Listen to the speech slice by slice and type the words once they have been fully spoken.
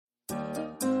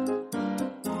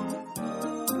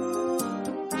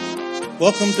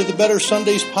Welcome to the Better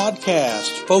Sundays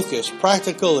podcast. Focused,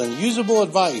 practical, and usable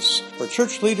advice for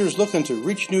church leaders looking to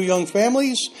reach new young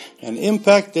families and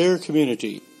impact their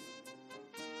community.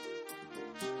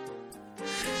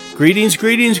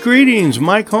 Greetings.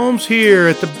 Mike Holmes here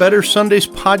at the Better Sundays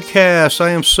podcast. I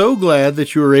am so glad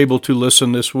that you were able to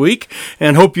listen this week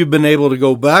and hope you've been able to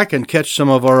go back and catch some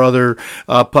of our other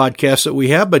podcasts that we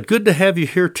have. But good to have you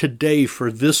here today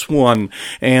for this one.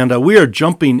 And we are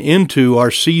jumping into our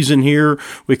season here.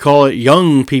 We call it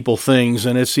Young People Things,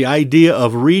 and it's the idea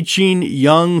of reaching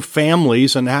young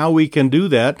families and how we can do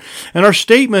that. And our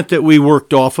statement that we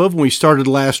worked off of when we started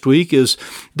last week is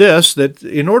this, that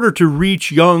in order to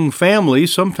reach young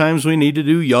families, sometimes we need to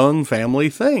do young family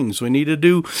things. We need to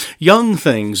do young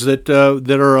things that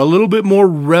are a little bit more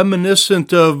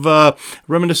reminiscent of,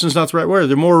 reminiscence is not the right word,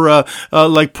 they're more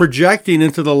like projecting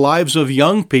into the lives of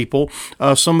young people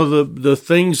some of the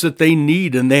things that they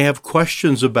need and they have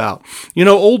questions about. You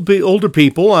know, older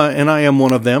people, and I am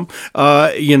one of them,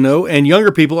 and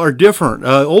younger people are different.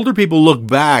 Older people look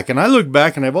back, and I look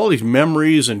back and I have all these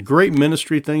memories and great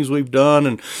ministry things we've done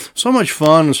and so much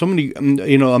fun and so many,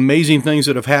 amazing things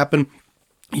that have happened.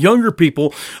 Younger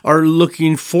people are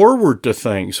looking forward to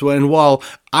things. And while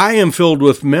I am filled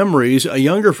with memories, a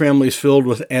younger family is filled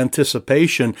with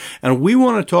anticipation. And we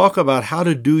want to talk about how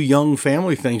to do young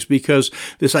family things because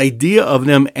this idea of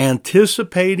them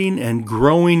anticipating and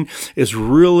growing is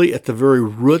really at the very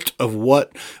root of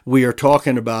what we are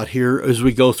talking about here as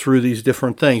we go through these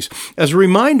different things. As a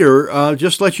reminder,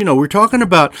 just to let you know, we're talking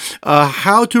about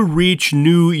how to reach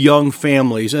new young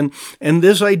families. And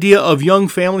this idea of young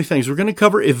family things, we're going to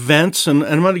cover events, and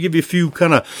I'm going to give you a few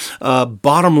kind of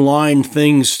bottom line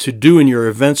things to do in your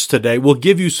events today. We'll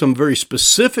give you some very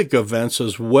specific events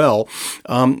as well.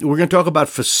 We're going to talk about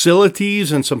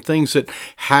facilities and some things that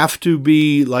have to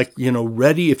be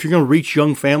ready. If you're going to reach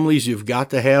young families, you've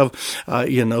got to have,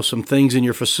 some things in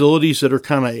your facilities that are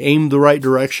kind of aimed the right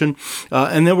direction.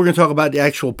 And then we're going to talk about the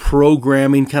actual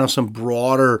programming, kind of some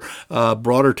broader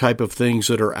type of things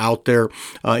that are out there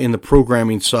in the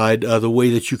programming side, the way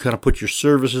that you kind of put your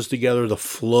services together, the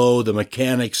flow, the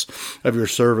mechanics of your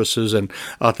services, and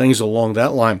things along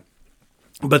that line.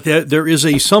 But there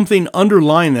is something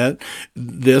underlying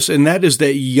this, and that is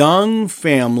that young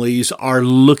families are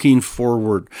looking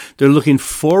forward. They're looking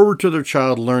forward to their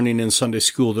child learning in Sunday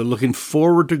school. They're looking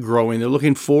forward to growing. They're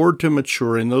looking forward to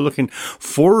maturing. They're looking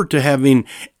forward to having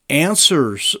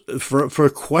answers for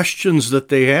questions that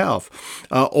they have.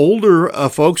 Older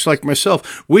folks like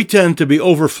myself, we tend to be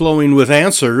overflowing with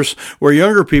answers, where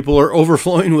younger people are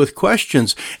overflowing with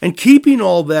questions. And keeping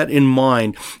all that in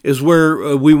mind is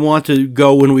where we want to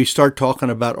go when we start talking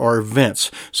about our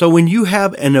events. So when you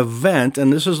have an event,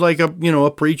 and this is like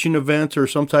a preaching event or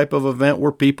some type of event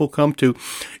where people come to,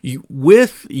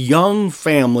 with young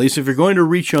families, if you're going to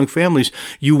reach young families,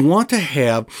 you want to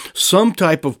have some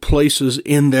type of places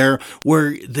in there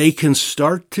where they can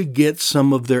start to get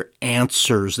some of their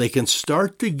answers. They can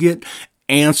start to get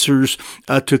answers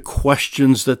to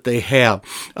questions that they have.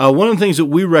 One of the things that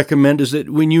we recommend is that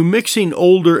when you're mixing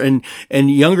older and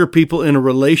younger people in a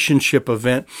relationship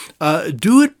event,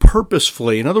 do it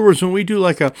purposefully. In other words, when we do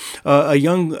like a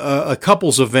young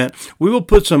couples event, we will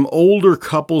put some older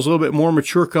couples, a little bit more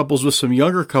mature couples with some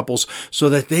younger couples so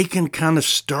that they can kind of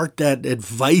start that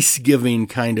advice giving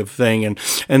kind of thing.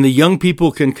 And the young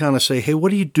people can kind of say, hey,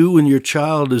 what do you do when your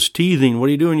child is teething? What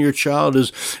do you do when your child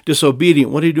is disobedient?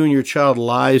 What do you do when your child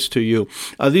lies to you?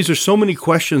 These are so many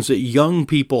questions that young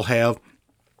people have.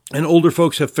 And older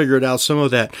folks have figured out some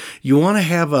of that. You want to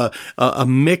have a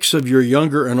mix of your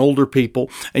younger and older people,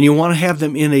 and you want to have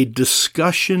them in a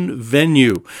discussion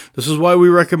venue. This is why we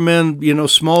recommend,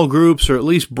 small groups, or at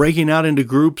least breaking out into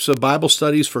groups of Bible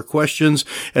studies for questions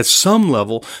at some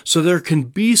level, so there can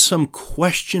be some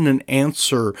question and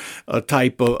answer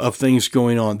type of things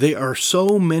going on. There are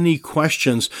so many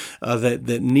questions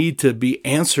that need to be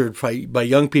answered by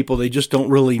young people. They just don't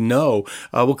really know.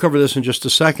 We'll cover this in just a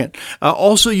second.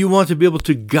 Also, you want to be able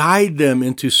to guide them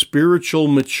into spiritual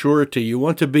maturity. You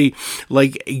want to be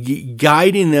like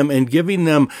guiding them and giving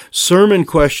them sermon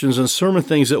questions and sermon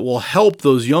things that will help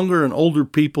those younger and older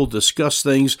people discuss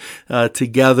things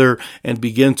together and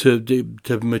begin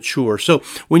to mature. So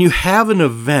when you have an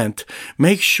event,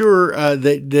 make sure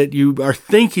that you are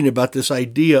thinking about this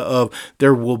idea of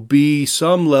there will be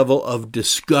some level of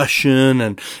discussion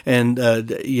and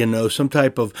some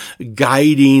type of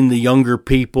guiding the younger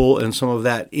people and some of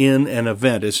that in an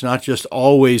event. It's not just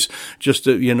always just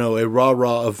a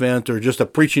rah-rah event or just a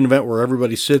preaching event where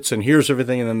everybody sits and hears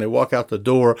everything and then they walk out the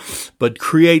door, but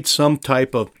create some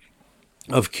type of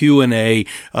of Q&A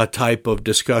type of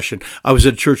discussion. I was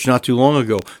at church not too long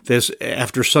ago.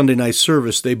 After Sunday night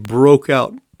service, they broke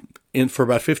out for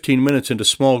about 15 minutes into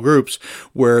small groups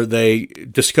where they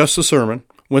discussed the sermon,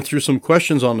 went through some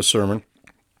questions on the sermon,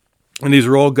 and these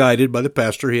are all guided by the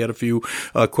pastor. He had a few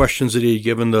questions that he had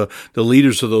given the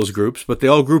leaders of those groups, but they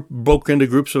all broke into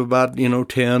groups of about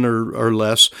 10 or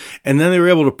less, and then they were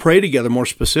able to pray together more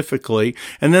specifically,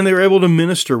 and then they were able to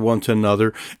minister one to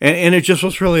another, and it just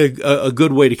was really a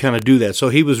good way to kind of do that. So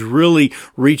he was really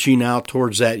reaching out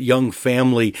towards that young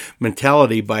family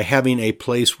mentality by having a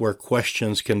place where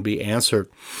questions can be answered.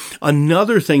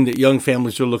 Another thing that young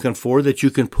families are looking for that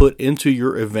you can put into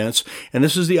your events, and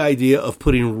this is the idea of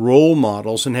putting role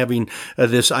models and having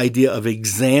this idea of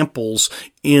examples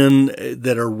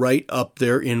that are right up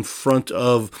there in front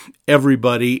of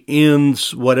everybody in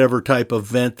whatever type of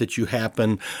event that you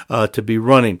happen to be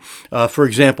running. For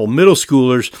example, middle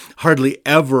schoolers hardly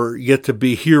ever get to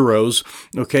be heroes,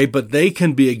 okay, but they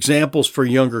can be examples for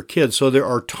younger kids. So there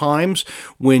are times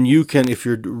when you can, if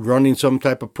you're running some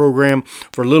type of program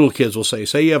for little kids, we'll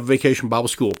say you have Vacation Bible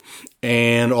School,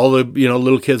 and all the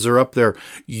little kids are up there.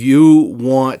 You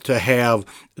want to have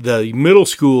the middle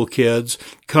school kids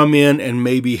come in and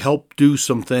maybe help do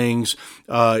some things,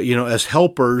 as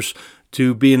helpers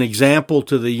to be an example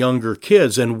to the younger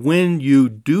kids. And when you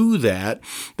do that,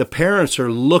 the parents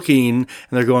are looking and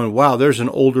they're going, wow, there's an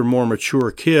older, more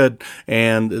mature kid.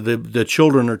 And the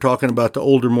children are talking about the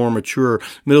older, more mature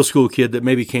middle school kid that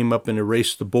maybe came up and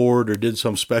erased the board or did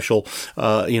some special,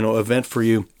 event for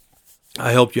you.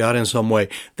 I helped you out in some way.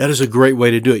 That is a great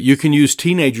way to do it. You can use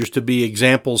teenagers to be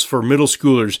examples for middle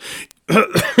schoolers.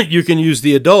 You can use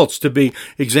the adults to be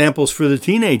examples for the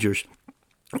teenagers.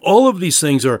 All of these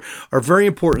things are very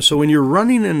important. So when you're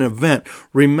running an event,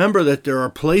 remember that there are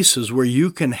places where you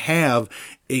can have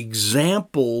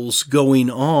examples going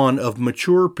on of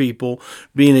mature people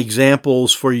being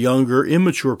examples for younger,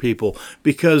 immature people.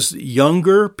 Because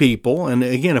younger people, and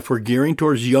again, if we're gearing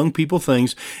towards young people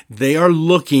things, they are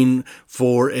looking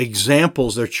for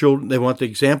examples. They want the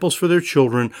examples for their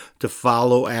children to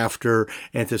follow after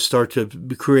and to start to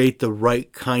create the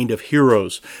right kind of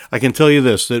heroes. I can tell you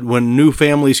this, that when new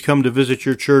families come to visit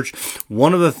your church,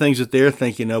 one of the things that they're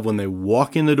thinking of when they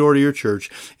walk in the door to your church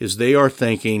is they are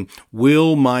thinking,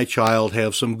 will my child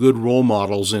have some good role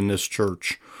models in this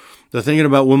church? They're thinking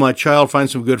about, will my child find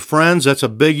some good friends? That's a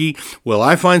biggie. Will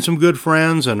I find some good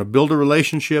friends and build a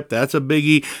relationship? That's a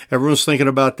biggie. Everyone's thinking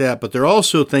about that, but they're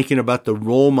also thinking about the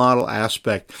role model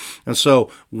aspect. And so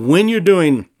when you're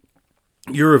doing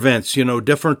your events,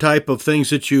 different type of things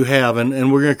that you have,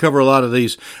 and we're going to cover a lot of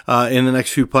these in the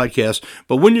next few podcasts.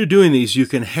 But when you're doing these, you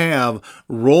can have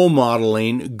role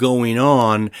modeling going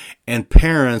on, and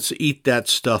parents eat that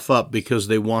stuff up because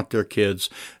they want their kids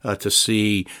to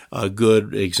see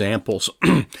good examples.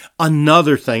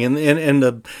 Another thing, and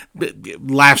the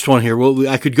last one here,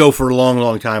 I could go for a long,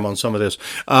 long time on some of this,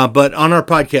 but on our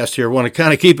podcast here, I want to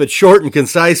kind of keep it short and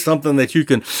concise, something that you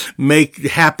can make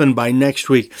happen by next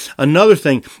week. Another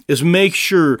thing is make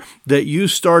sure that you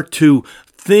start to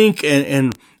think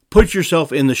and put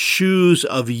yourself in the shoes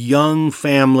of young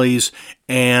families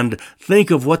and think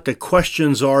of what the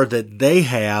questions are that they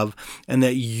have, and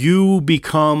that you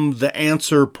become the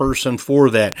answer person for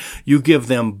that. You give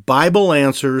them Bible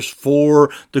answers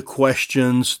for the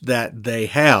questions that they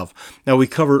have. Now, we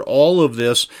covered all of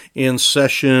this in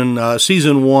season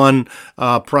 1,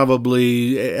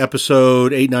 probably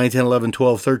episode 8, 9, 10, 11,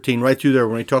 12, 13, right through there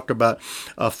when we talked about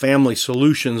family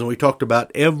solutions, and we talked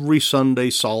about every Sunday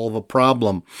solve a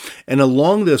problem. And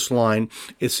along this line,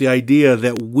 it's the idea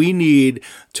that we need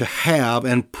to have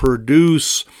and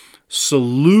produce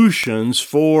solutions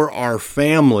for our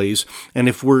families.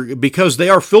 And because they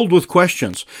are filled with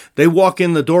questions, they walk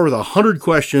in the door with 100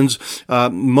 questions.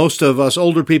 Most of us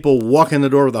older people walk in the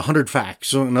door with 100 facts.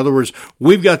 So in other words,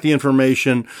 we've got the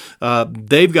information,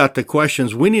 they've got the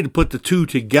questions. We need to put the two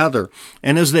together.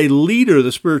 And as the leader,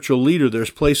 the spiritual leader, there's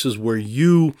places where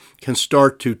you can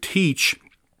start to teach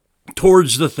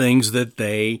towards the things that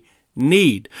they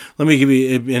need. Let me give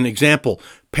you an example.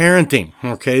 Parenting,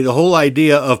 okay? The whole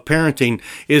idea of parenting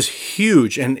is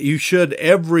huge, and you should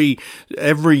every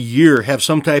year have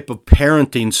some type of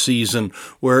parenting season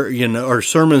where, or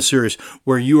sermon series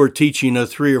where you are teaching a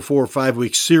 3 or 4 or 5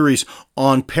 week series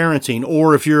on parenting,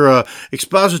 or if you're a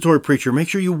expository preacher, make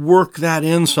sure you work that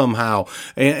in somehow,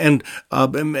 and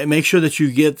make sure that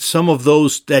you get some of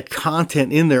that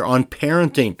content in there on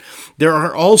parenting. There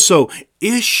are also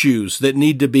issues that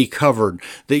need to be covered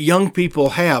that young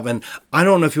people have. And I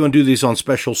don't know if you want to do these on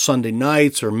special Sunday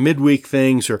nights or midweek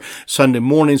things or Sunday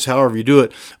mornings, however you do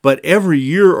it, but every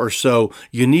year or so,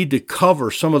 you need to cover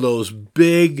some of those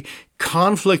big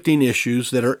conflicting issues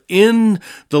that are in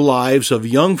the lives of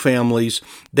young families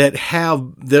that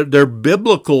have their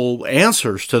biblical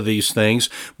answers to these things,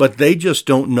 but they just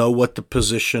don't know what the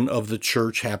position of the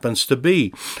church happens to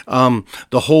be.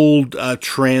 The whole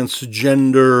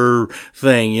transgender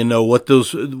thing,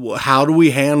 how do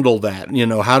we handle that?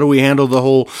 How do we handle the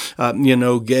whole,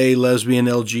 gay, lesbian,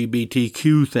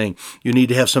 LGBTQ thing? You need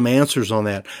to have some answers on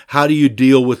that. How do you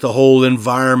deal with the whole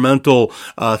environmental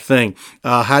thing?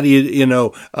 How do you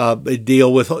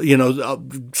deal with,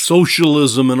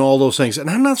 socialism and all those things. And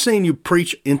I'm not saying you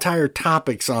preach entire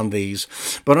topics on these,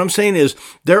 but I'm saying is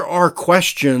there are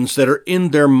questions that are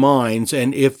in their minds.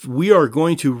 And if we are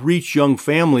going to reach young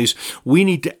families, we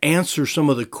need to answer some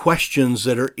of the questions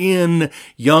that are in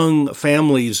young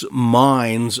families'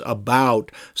 minds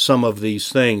about some of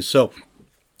these things. So,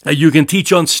 you can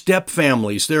teach on step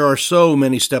families. There are so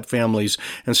many step families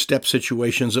and step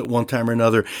situations at one time or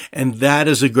another, and that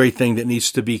is a great thing that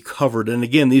needs to be covered. And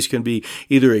again, these can be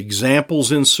either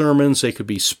examples in sermons, they could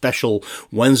be special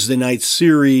Wednesday night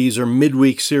series or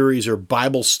midweek series or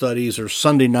Bible studies, or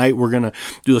Sunday night we're going to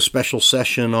do a special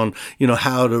session on,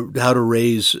 how to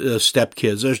raise step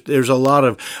kids. There's a lot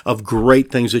of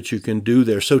great things that you can do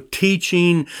there. So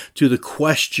teaching to the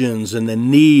questions and the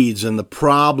needs and the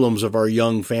problems of our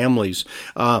young families,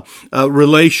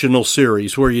 relational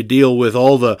series where you deal with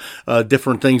all the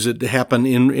different things that happen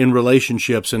in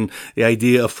relationships, and the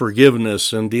idea of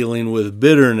forgiveness and dealing with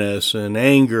bitterness and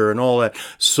anger and all that.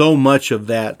 So much of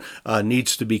that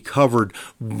needs to be covered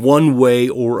one way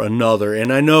or another.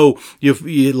 And I know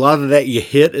a lot of that you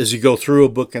hit as you go through a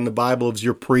book in the Bible as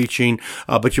you're preaching,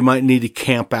 but you might need to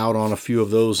camp out on a few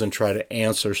of those and try to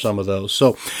answer some of those.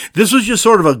 So this was just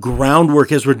sort of a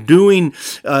groundwork as we're doing,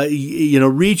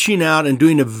 reaching out and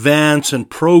doing events and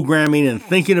programming and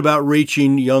thinking about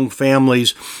reaching young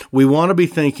families. We want to be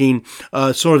thinking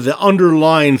sort of the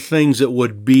underlying things that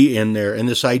would be in there, and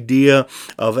this idea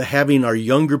of having our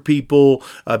younger people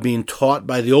being taught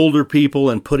by the older people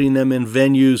and putting them in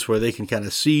venues where they can kind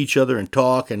of see each other and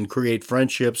talk and create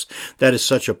friendships. That is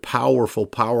such a powerful,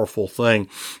 powerful thing.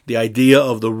 The idea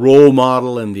of the role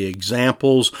model and the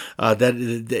examples,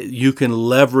 that you can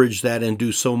leverage that and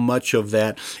do so much of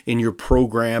that in your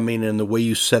programming and the way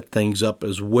you set things up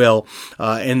as well.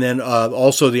 And then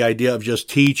also the idea of just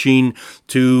teaching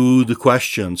to the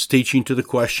questions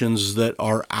that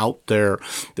are out there.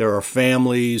 There are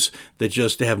families that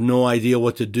just have no idea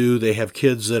what to do. They have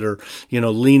kids that are,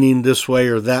 leaning this way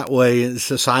or that way.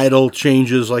 Societal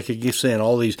changes, like I keep saying,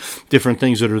 all these different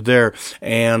things that are there.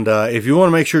 And if you want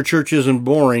to make sure church isn't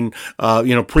boring,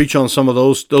 preach on some of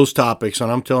those topics.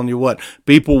 And I'm telling you what,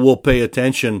 people will pay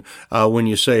attention when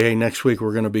you say, hey, next week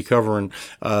we're going to be covering,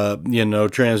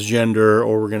 transgender,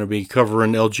 or we're going to be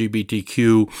covering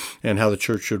LGBTQ and how the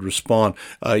church should respond.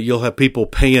 You'll have people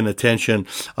paying attention,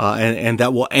 and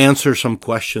that will answer some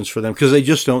questions for them because they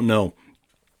just don't know.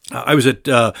 I was at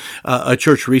a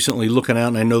church recently looking out,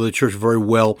 and I know the church very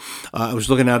well. I was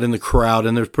looking out in the crowd,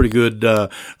 and there's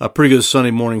a pretty good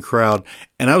Sunday morning crowd.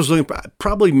 And I was looking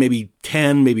probably maybe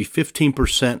 10, maybe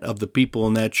 15% of the people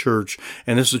in that church,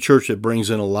 and this is a church that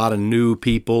brings in a lot of new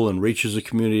people and reaches the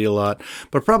community a lot,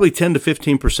 but probably 10 to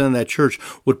 15% of that church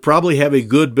would probably have a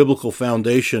good biblical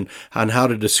foundation on how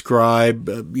to describe,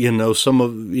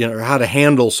 how to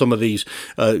handle some of these,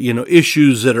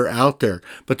 issues that are out there.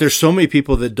 But there's so many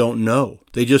people that don't know.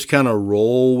 They just kind of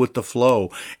roll with the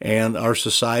flow. And our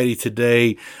society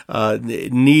today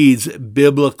needs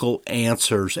biblical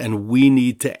answers, and we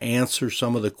need to answer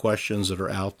some of the questions that are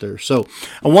out there. So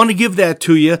I want to give that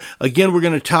to you. Again, we're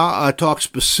going to talk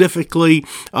specifically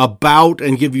about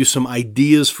and give you some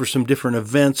ideas for some different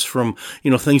events, from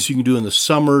things you can do in the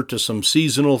summer to some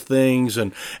seasonal things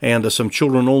and some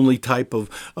children-only type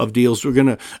of deals. We're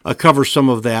going to cover some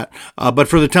of that. But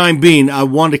for the time being, I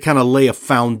want to kind of lay a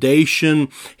foundation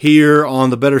here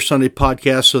on the Better Sunday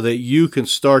podcast so that you can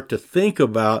start to think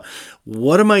about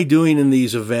what am I doing in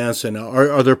these events? And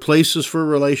are there places for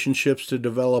relationships to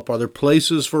develop? Are there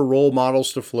places for role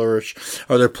models to flourish?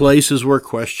 Are there places where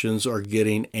questions are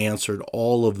getting answered?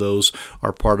 All of those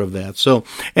are part of that. So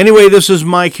anyway, this is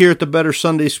Mike here at the Better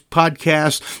Sundays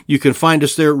podcast. You can find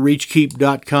us there at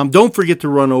reachkeep.com. Don't forget to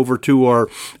run over to our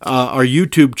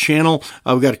YouTube channel.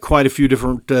 We've got quite a few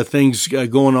different things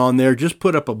going on there. Just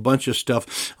put up a bunch of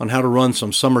stuff on how to run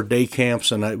some summer day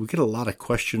camps, and we get a lot of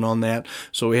question on that.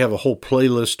 So we have a whole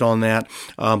playlist on that,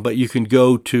 but you can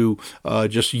go to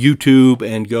just YouTube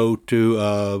and go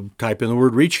to type in the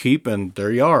word Reach Keep, and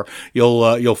there you are.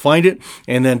 You'll find it,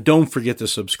 and then don't forget to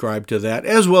subscribe to that,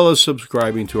 as well as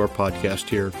subscribing to our podcast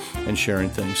here and sharing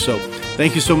things. So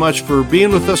thank you so much for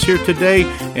being with us here today,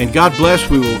 and God bless.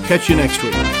 We will catch you next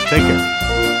week. Take care.